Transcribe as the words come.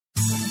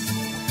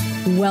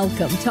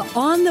Welcome to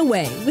On the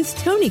Way with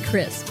Tony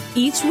Crisp.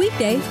 Each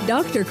weekday,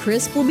 Dr.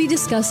 Crisp will be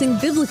discussing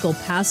biblical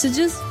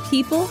passages,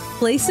 people,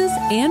 places,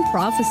 and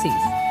prophecies.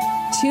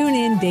 Tune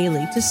in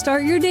daily to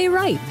start your day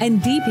right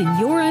and deepen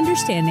your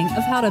understanding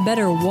of how to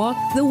better walk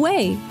the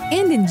way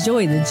and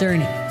enjoy the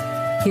journey.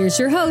 Here's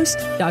your host,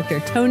 Dr.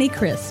 Tony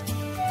Crisp.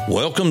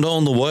 Welcome to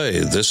On the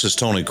Way. This is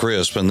Tony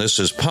Crisp, and this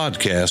is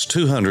podcast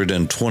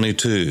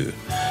 222.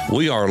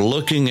 We are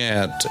looking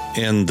at,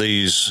 in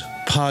these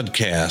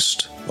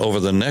podcasts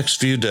over the next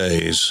few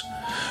days,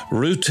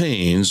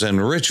 routines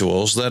and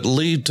rituals that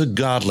lead to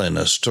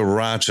godliness, to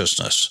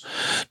righteousness,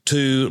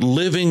 to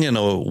living in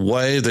a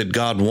way that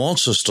God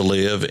wants us to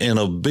live in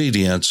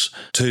obedience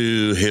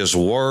to His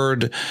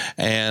Word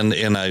and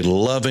in a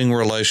loving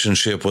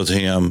relationship with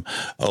Him,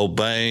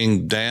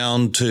 obeying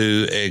down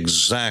to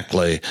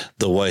exactly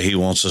the way He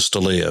wants us to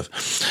live.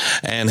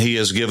 And He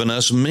has given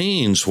us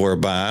means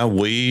whereby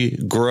we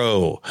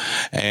grow.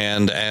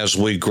 And as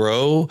we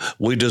grow,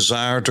 we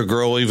desire to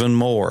grow even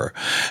more.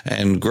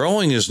 And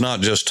growing is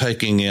not just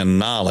taking in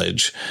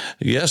knowledge.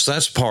 Yes,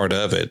 that's part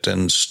of it,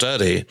 and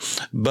study,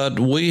 but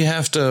we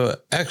have to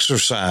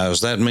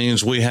exercise. That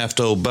means we have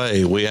to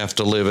obey. We have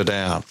to live it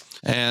out.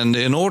 And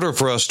in order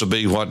for us to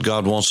be what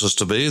God wants us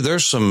to be,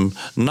 there's some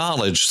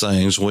knowledge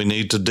things we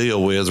need to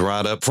deal with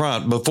right up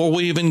front before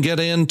we even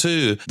get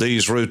into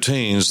these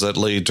routines that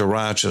lead to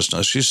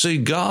righteousness. You see,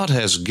 God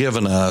has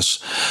given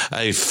us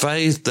a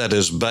faith that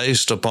is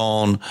based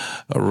upon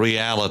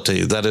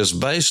reality, that is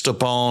based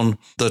upon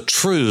the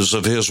truths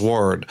of His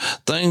Word,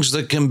 things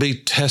that can be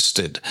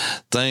tested,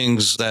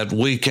 things that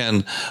we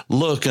can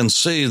look and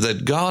see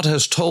that God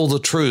has told the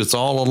truth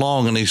all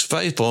along and He's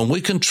faithful and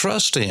we can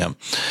trust Him.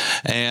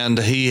 And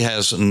He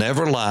has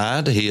never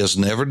lied. He has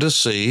never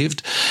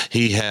deceived.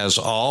 He has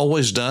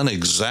always done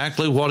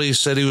exactly what He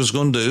said He was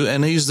going to do,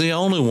 and He's the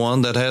only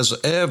one that has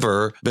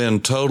ever been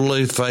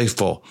totally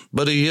faithful.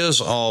 But He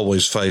is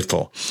always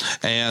faithful.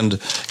 And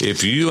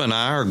if you and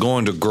I are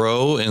going to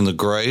grow in the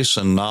grace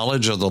and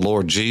knowledge of the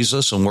Lord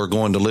Jesus, and we're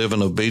going to live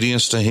in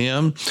obedience to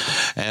Him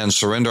and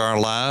surrender our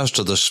lives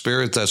to the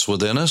Spirit that's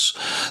within us,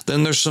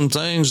 then there's some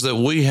things that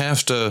we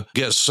have to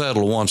get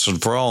settled once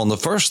and for all. And the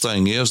first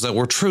thing is that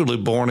we're truly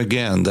born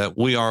again, that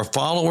we are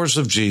followers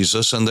of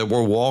Jesus and that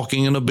we're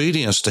walking in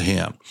obedience to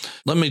Him.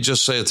 Let me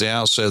just say at the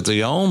outset,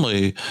 the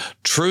only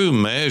true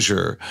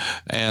measure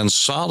and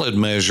solid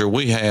measure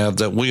we have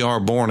that we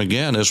are born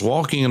again is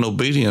walking in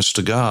obedience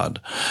to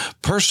God.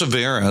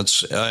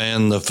 Perseverance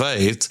in the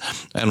faith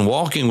and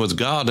walking with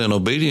God in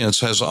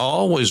obedience has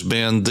always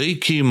been the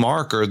key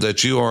marker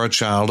that you are a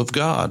child of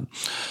God.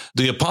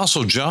 The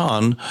Apostle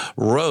John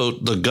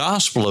wrote the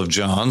Gospel of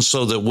John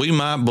so that we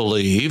might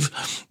believe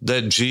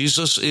that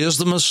Jesus is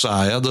the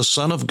Messiah, the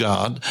Son of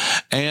God,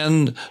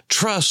 and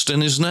trust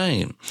in His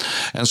name.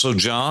 And so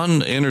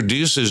John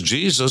introduces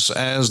Jesus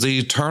as the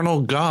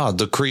eternal God,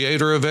 the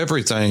creator of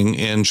everything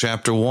in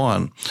chapter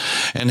 1.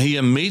 And he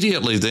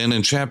immediately then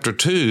in chapter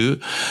 2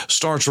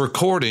 starts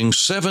recording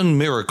 7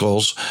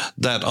 miracles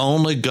that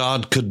only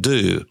God could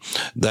do.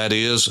 That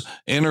is,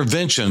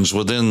 interventions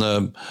within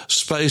the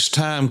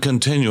space-time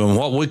continuum,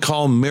 what we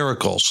call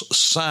miracles,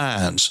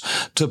 signs,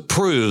 to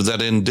prove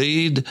that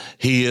indeed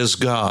He is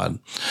God.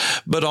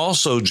 But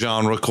also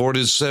John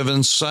recorded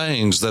 7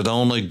 sayings that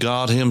only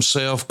God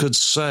Himself could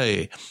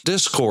say,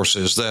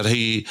 discourses that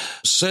He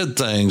said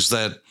things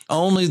that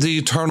only the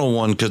Eternal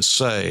One could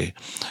say.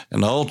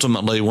 And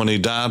ultimately, when He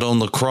died on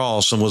the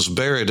cross and was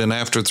buried and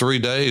after 3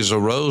 days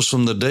arose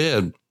from the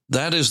dead,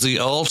 that is the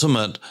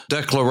ultimate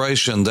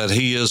declaration that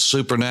He is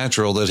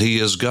supernatural, that He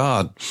is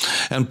God.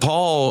 And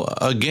Paul,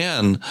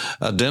 again,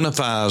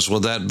 identifies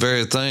with that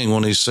very thing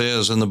when he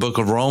says in the book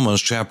of Romans,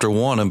 chapter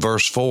 1 and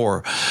verse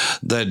 4,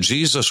 that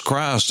Jesus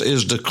Christ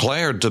is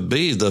declared to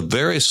be the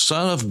very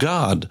Son of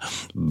God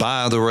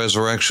by the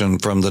resurrection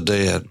from the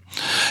dead.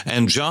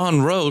 And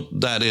John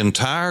wrote that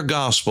entire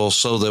gospel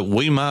so that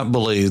we might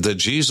believe that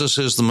Jesus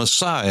is the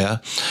Messiah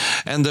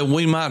and that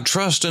we might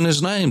trust in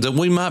His name, that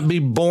we might be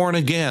born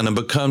again and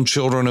become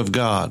children of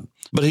God.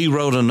 But he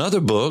wrote another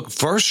book,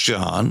 1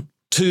 John,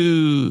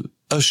 to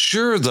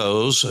assure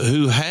those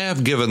who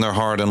have given their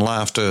heart and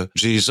life to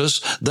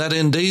Jesus that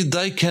indeed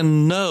they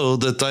can know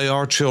that they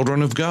are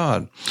children of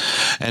God.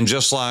 And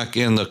just like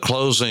in the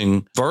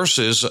closing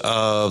verses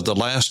of the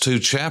last 2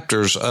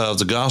 chapters of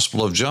the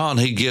Gospel of John,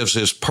 he gives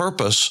his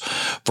purpose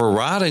for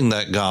writing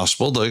that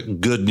gospel, the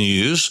good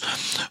news.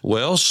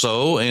 Well,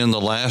 so in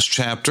the last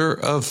chapter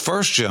of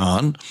 1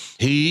 John,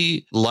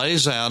 he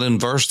lays out in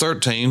verse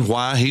 13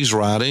 why he's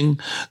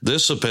writing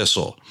this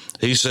epistle.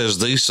 He says,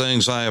 "These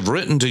things I have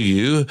written to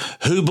you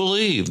who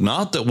believe,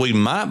 not that we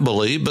might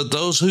believe, but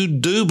those who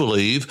do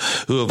believe,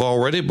 who have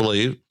already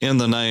believed in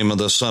the name of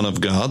the Son of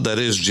God, that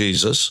is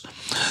Jesus,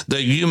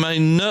 that you may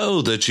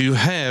know that you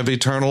have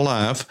eternal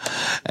life,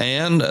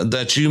 and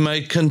that you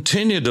may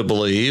continue to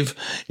believe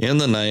in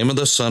the name of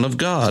the Son of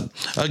God."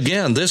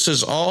 Again, this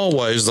is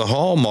always the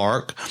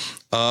hallmark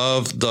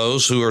of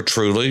those who are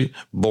truly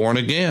born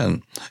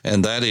again,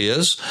 and that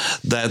is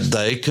that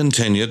they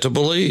continue to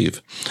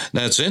believe.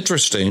 Now, it's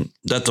interesting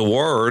that the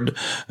word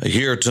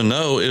here to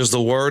know is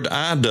the word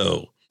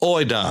ido,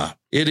 oida.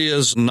 It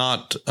is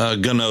not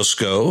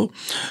gnosko,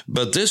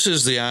 but this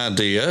is the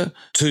idea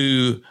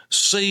to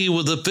see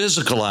with the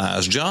physical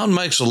eyes. John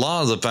makes a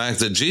lot of the fact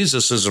that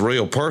Jesus is a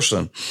real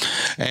person.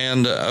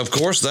 And of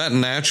course, that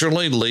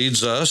naturally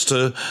leads us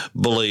to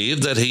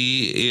believe that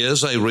he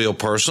is a real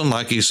person,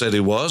 like he said he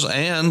was,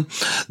 and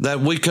that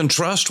we can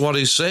trust what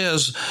he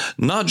says,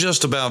 not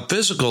just about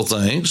physical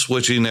things,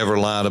 which he never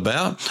lied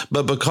about,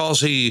 but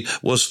because he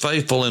was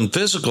faithful in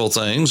physical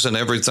things and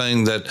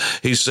everything that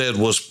he said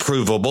was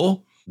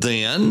provable.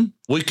 Then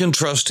we can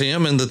trust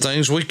him in the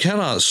things we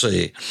cannot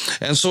see.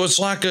 And so it's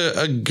like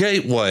a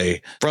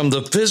gateway from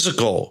the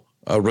physical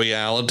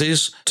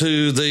realities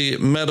to the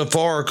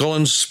metaphorical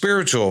and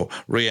spiritual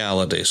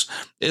realities.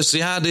 It's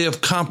the idea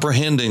of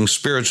comprehending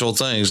spiritual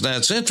things. Now,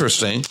 it's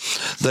interesting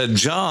that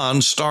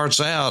John starts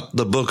out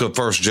the book of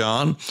 1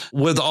 John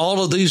with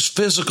all of these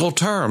physical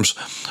terms.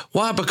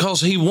 Why?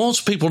 Because he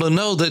wants people to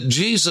know that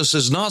Jesus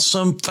is not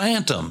some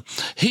phantom.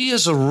 He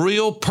is a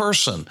real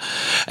person.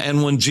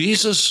 And when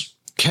Jesus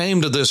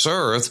came to this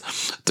earth,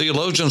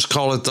 theologians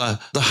call it the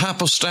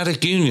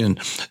hypostatic union.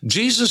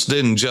 Jesus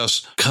didn't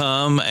just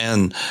come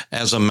and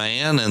as a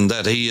man and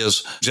that he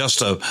is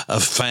just a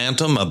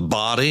phantom, a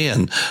body,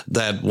 and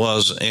that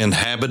was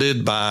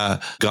inhabited by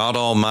God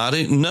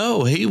Almighty.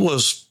 No, he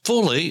was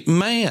fully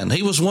man.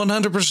 He was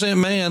 100%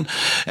 man,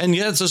 and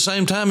yet at the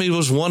same time, he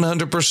was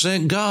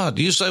 100% God.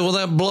 You say, well,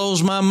 that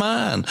blows my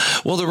mind.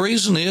 Well, the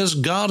reason is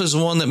God is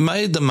the one that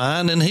made the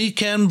mind, and he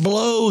can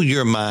blow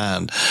your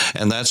mind.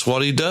 And that's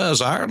what he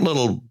does. Our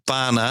little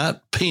finite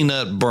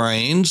peanut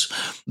brains,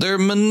 they're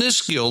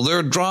minuscule. They're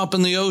a drop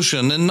in the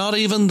ocean, and not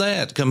even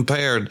that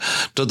compared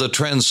to the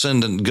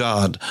transcendent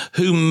God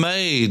who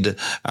made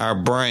our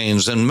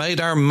brains and made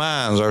our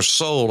minds, our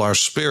soul, our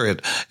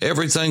spirit,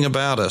 everything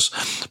about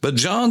us. But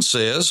John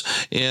says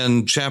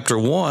in chapter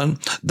 1,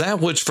 that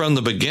which from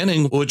the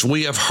beginning, which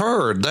we have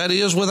heard, that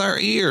is with our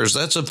ears,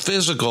 that's a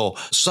physical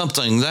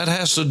something that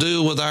has to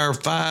do with our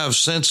five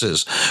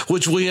senses,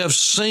 which we have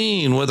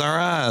seen with our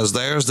eyes,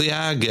 there's the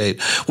eye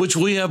gate, which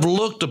we have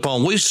looked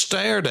upon, we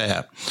stared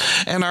at,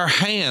 and our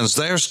hands,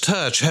 there's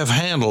touch, have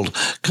handled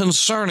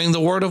concerning the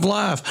word of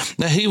life.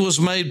 Now he was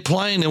made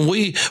plain, and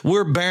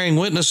we're bearing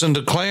witness and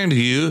declaring to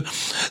you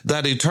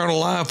that eternal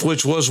life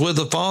which was with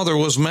the Father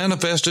was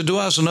manifested to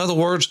us. In other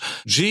words,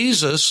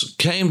 Jesus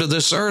came to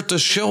this earth to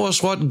show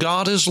us what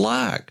God is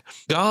like.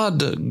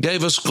 God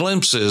gave us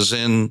glimpses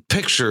in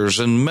pictures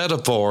and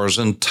metaphors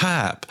and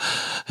type.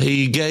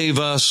 He gave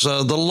us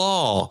the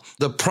law.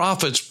 The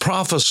prophets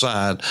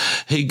prophesied.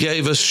 He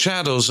gave us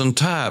shadows and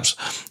types.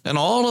 And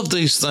all of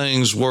these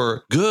things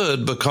were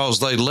good because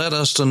they led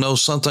us to know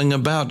something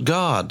about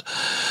God.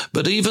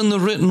 But even the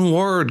written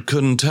word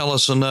couldn't tell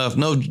us enough.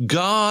 No,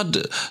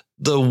 God,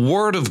 the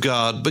Word of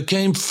God,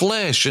 became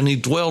flesh and he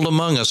dwelled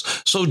among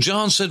us. So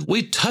John said,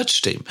 we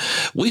touched him.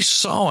 We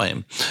saw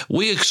him.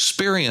 We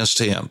experienced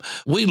him.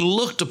 We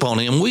looked upon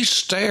him. We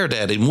stared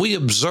at him. We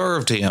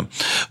observed him.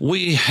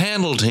 We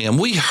handled him.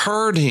 We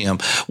heard him.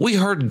 We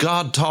heard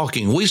God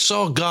talking. We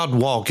saw God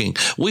walking.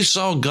 We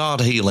saw God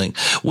healing.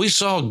 We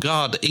saw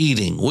God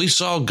eating. We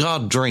saw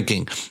God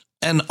drinking.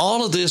 And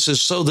all of this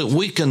is so that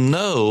we can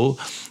know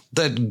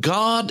that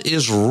God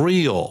is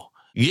real.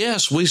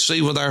 Yes, we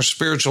see with our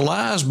spiritual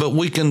eyes, but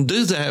we can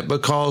do that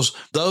because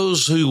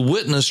those who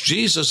witnessed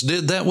Jesus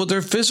did that with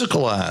their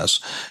physical eyes.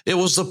 It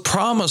was the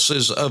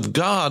promises of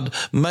God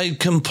made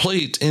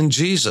complete in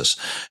Jesus.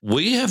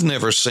 We have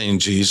never seen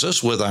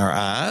Jesus with our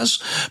eyes,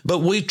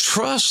 but we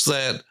trust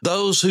that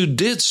those who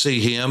did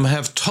see him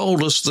have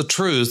told us the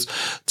truth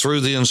through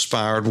the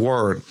inspired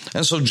word.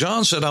 And so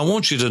John said, I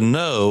want you to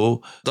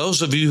know,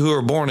 those of you who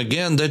are born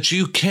again, that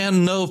you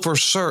can know for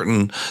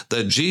certain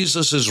that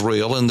Jesus is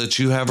real and that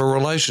you have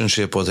a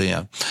relationship with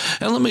him.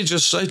 And let me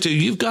just say to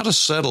you, you've got to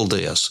settle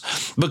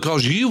this,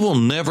 because you will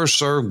never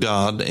serve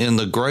God in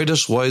the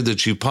greatest way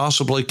that you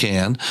possibly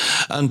can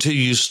until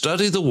you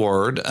study the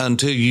word,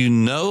 until you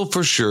know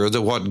for sure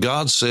that what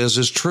God says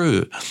is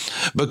true,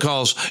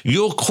 because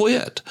you'll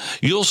quit.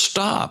 You'll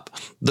stop.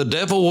 The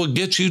devil will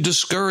get you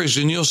discouraged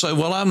and you'll say,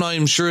 well, I'm not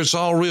even sure it's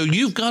all real.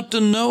 You've got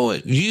to know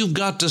it. You've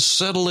got to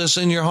settle this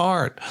in your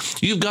heart.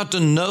 You've got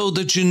to know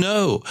that you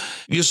know.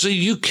 You see,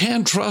 you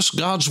can trust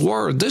God's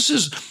word.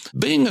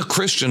 Being a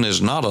Christian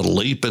is not a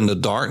leap into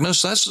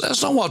darkness.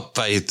 That's not what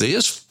faith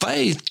is.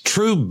 Faith,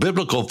 true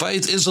biblical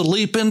faith, is a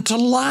leap into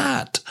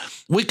light.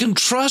 We can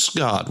trust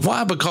God.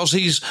 Why? Because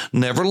he's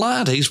never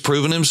lied. He's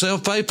proven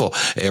himself faithful.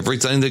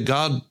 Everything that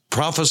God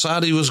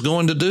prophesied he was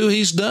going to do,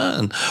 he's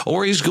done,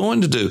 or he's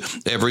going to do.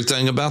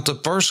 Everything about the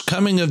first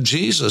coming of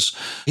Jesus,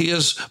 he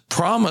has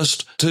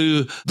promised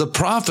to the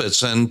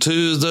prophets and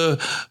to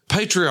the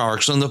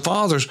patriarchs and the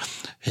fathers.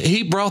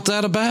 He brought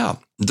that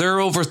about. There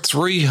are over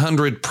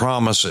 300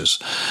 promises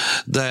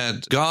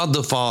that God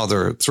the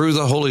Father, through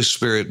the Holy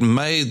Spirit,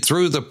 made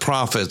through the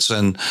prophets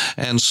and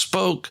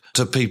spoke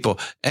to people.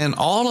 And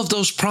all of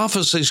those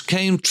prophecies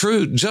came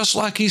true, just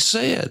like he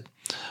said.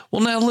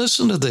 Well, now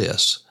listen to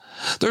this.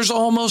 There's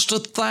almost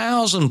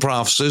 1,000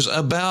 prophecies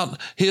about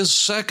his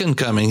second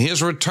coming,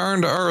 his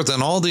return to earth,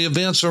 and all the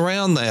events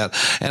around that,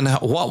 and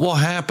what will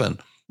happen.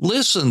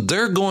 Listen,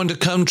 they're going to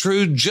come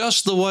true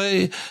just the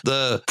way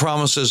the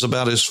promises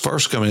about his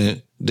first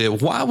coming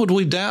did. Why would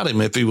we doubt him?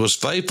 If he was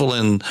faithful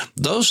in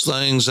those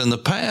things in the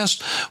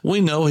past,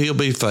 we know he'll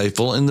be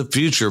faithful in the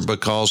future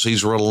because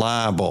he's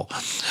reliable.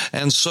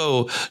 And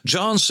so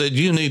John said,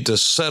 you need to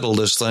settle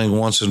this thing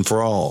once and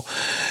for all.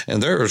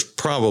 And there's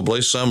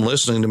probably some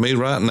listening to me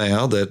right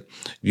now that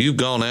you've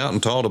gone out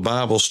and taught a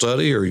Bible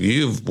study, or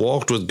you've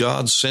walked with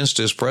God, sensed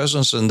his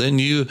presence, and then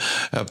you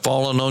have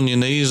fallen on your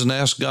knees and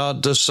asked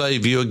God to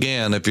save you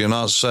again if you're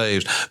not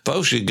saved.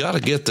 Folks, you got to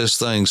get this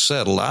thing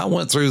settled. I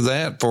went through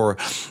that for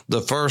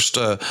the first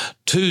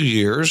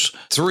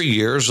 3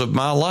 years of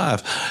my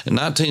life. In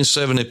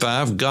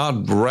 1975,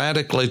 God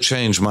radically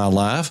changed my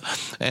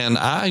life. And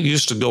I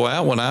used to go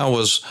out when I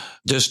was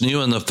just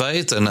new in the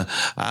faith, and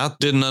I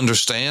didn't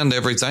understand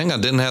everything. I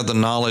didn't have the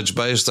knowledge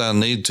base that I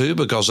need to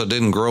because I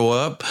didn't grow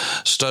up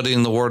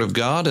studying the Word of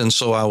God, and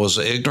so I was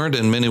ignorant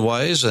in many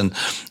ways, and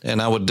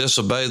I would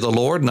disobey the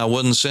Lord, and I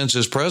wouldn't sense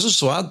his presence,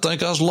 so I'd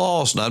think I was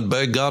lost, and I'd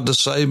beg God to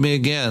save me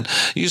again.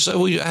 You say,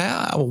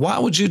 well, why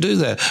would you do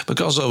that?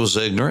 Because I was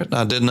ignorant.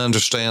 I didn't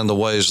understand the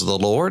ways of the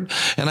Lord,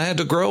 and I had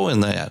to grow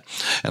in that.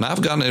 And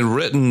I've gotten it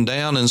written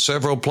down in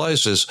several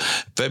places.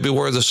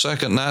 February the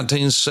 2nd,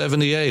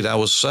 1978, I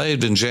was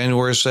saved in January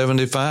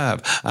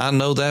 75. I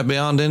know that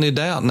beyond any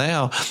doubt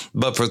now.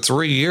 But for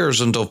 3 years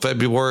until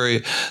February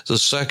the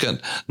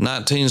 2nd,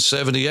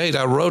 1978,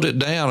 I wrote it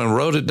down and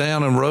wrote it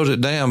down and wrote it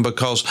down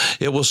because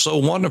it was so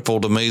wonderful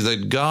to me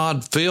that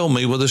God filled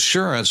me with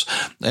assurance,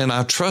 and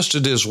I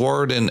trusted his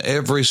word in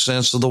every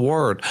sense of the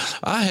word.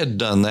 I had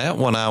done that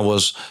when I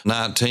was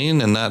 19 in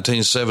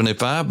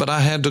 1975, but I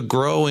had to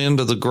grow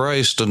into the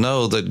grace to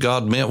know that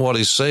God meant what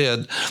he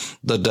said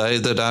the day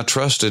that I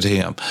trusted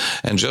him.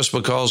 And just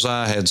because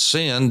I had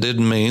sinned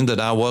didn't mean that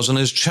I wasn't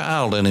his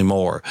child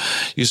anymore.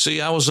 You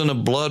see, I was in a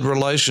blood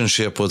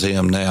relationship with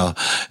him now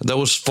that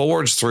was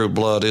forged through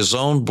blood, his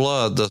own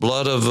blood, the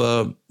blood of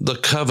the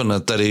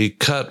covenant that he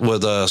cut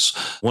with us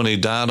when he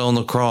died on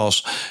the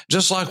cross.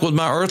 Just like with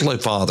my earthly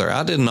father,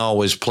 I didn't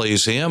always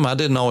please him. I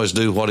didn't always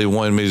do what he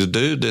wanted me to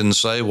do, didn't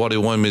say what he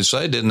wanted me to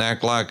say, didn't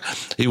act like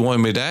he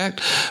wanted me to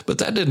act, but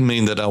that didn't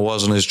mean that I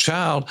wasn't his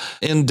child.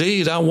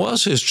 Indeed, I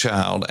was his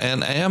child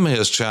and am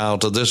his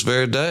child to this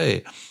very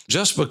day.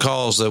 Just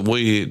because that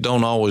we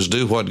don't always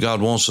do what God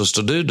wants us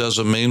to do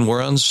doesn't mean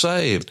we're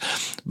unsaved.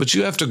 But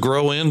you have to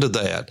grow into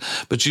that.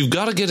 But you've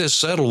got to get it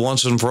settled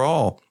once and for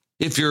all.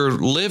 If you're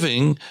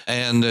living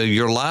and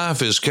your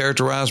life is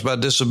characterized by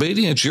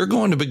disobedience, you're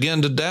going to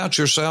begin to doubt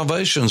your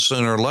salvation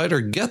sooner or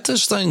later. Get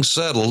this thing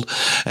settled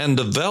and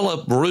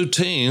develop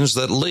routines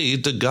that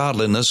lead to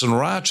godliness and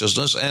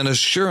righteousness, and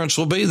assurance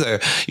will be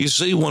there. You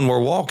see, when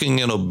we're walking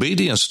in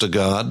obedience to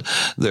God,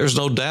 there's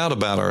no doubt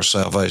about our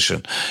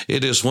salvation.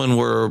 It is when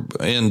we're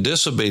in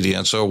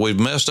disobedience or we've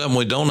messed up and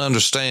we don't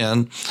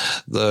understand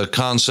the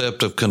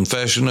concept of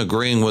confession,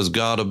 agreeing with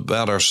God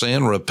about our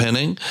sin,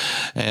 repenting,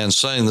 and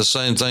saying the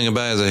same thing about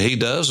that he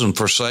does and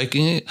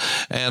forsaking it,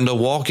 and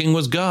walking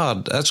with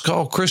God. That's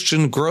called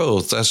Christian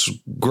growth. That's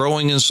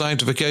growing in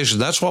sanctification.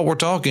 That's what we're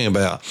talking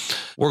about.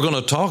 We're going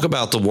to talk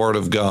about the Word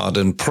of God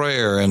and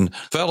prayer and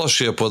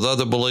fellowship with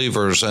other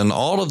believers and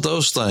all of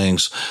those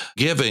things,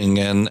 giving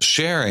and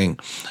sharing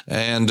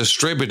and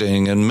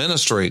distributing and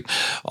ministry.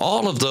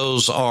 All of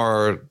those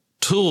are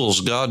tools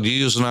God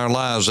uses in our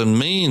lives and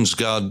means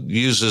God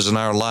uses in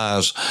our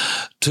lives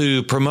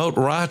to promote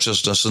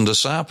righteousness and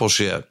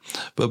discipleship.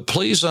 But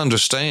please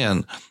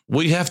understand,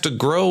 we have to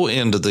grow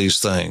into these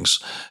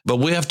things, but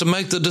we have to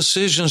make the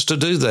decisions to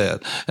do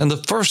that. And the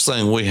first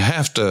thing we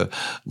have to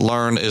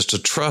learn is to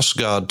trust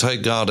God,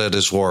 take God at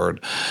his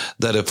word,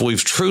 that if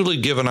we've truly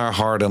given our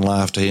heart and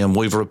life to him,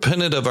 we've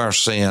repented of our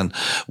sin,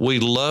 we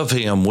love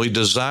him, we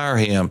desire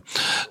him.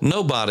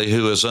 Nobody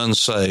who is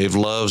unsaved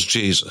loves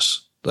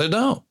Jesus. They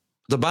don't.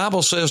 The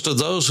Bible says to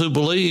those who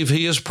believe,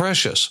 he is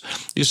precious.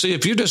 You see,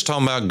 if you're just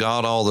talking about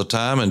God all the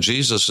time and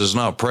Jesus is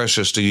not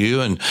precious to you,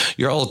 and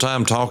you're all the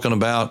time talking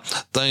about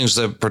things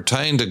that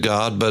pertain to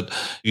God, but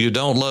you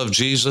don't love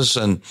Jesus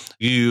and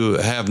you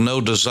have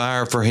no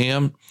desire for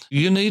him,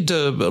 you need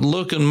to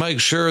look and make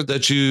sure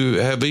that you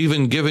have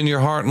even given your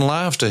heart and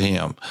life to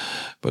him.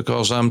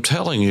 Because I'm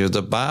telling you,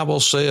 the Bible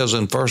says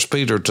in 1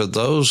 Peter, to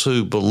those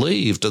who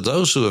believe, to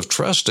those who have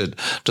trusted,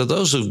 to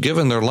those who've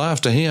given their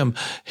life to him,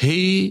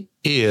 he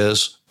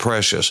is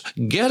precious.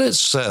 Get it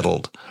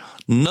settled.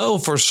 Know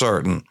for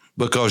certain,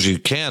 because you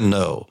can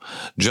know.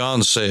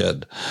 John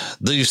said,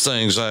 these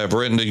things I have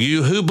written to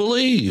you who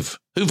believe,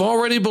 who've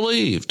already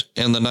believed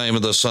in the name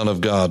of the Son of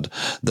God,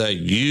 that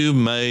you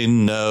may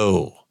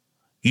know.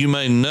 You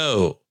may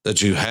know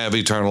that you have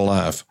eternal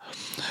life,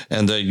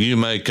 and that you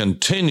may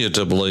continue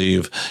to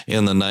believe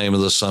in the name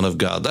of the Son of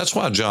God. That's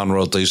why John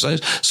wrote these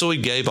things. So he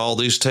gave all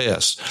these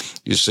tests.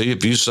 You see,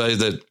 if you say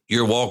that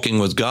you're walking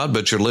with God,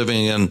 but you're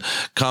living in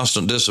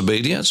constant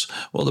disobedience,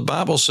 well, the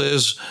Bible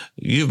says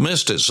you've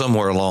missed it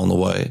somewhere along the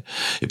way.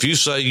 If you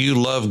say you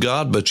love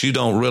God, but you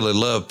don't really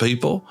love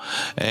people,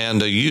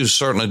 and you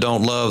certainly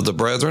don't love the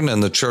brethren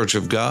and the church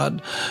of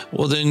God,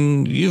 well,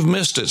 then you've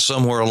missed it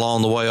somewhere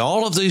along the way.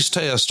 All of these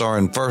tests are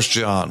in 1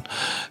 John.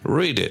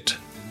 Read it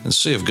and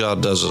see if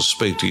God doesn't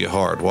speak to your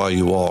heart while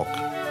you walk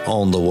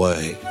on the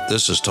way.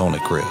 This is Tony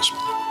Crisp.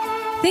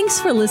 Thanks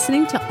for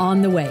listening to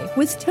On the Way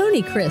with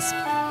Tony Crisp.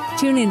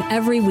 Tune in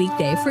every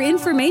weekday for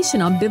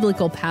information on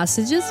biblical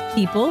passages,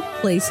 people,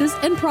 places,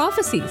 and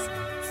prophecies.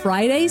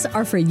 Fridays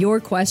are for your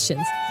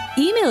questions.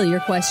 Email your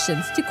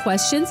questions to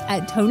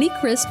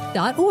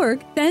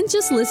questions@tonycrisp.org. Then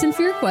just listen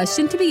for your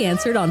question to be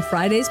answered on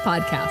Friday's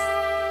podcast.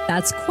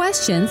 That's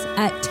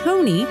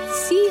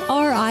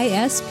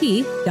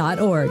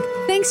questions@tonycrisp.org.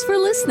 Thanks for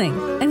listening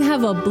and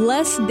have a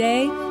blessed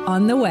day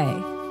on the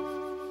way.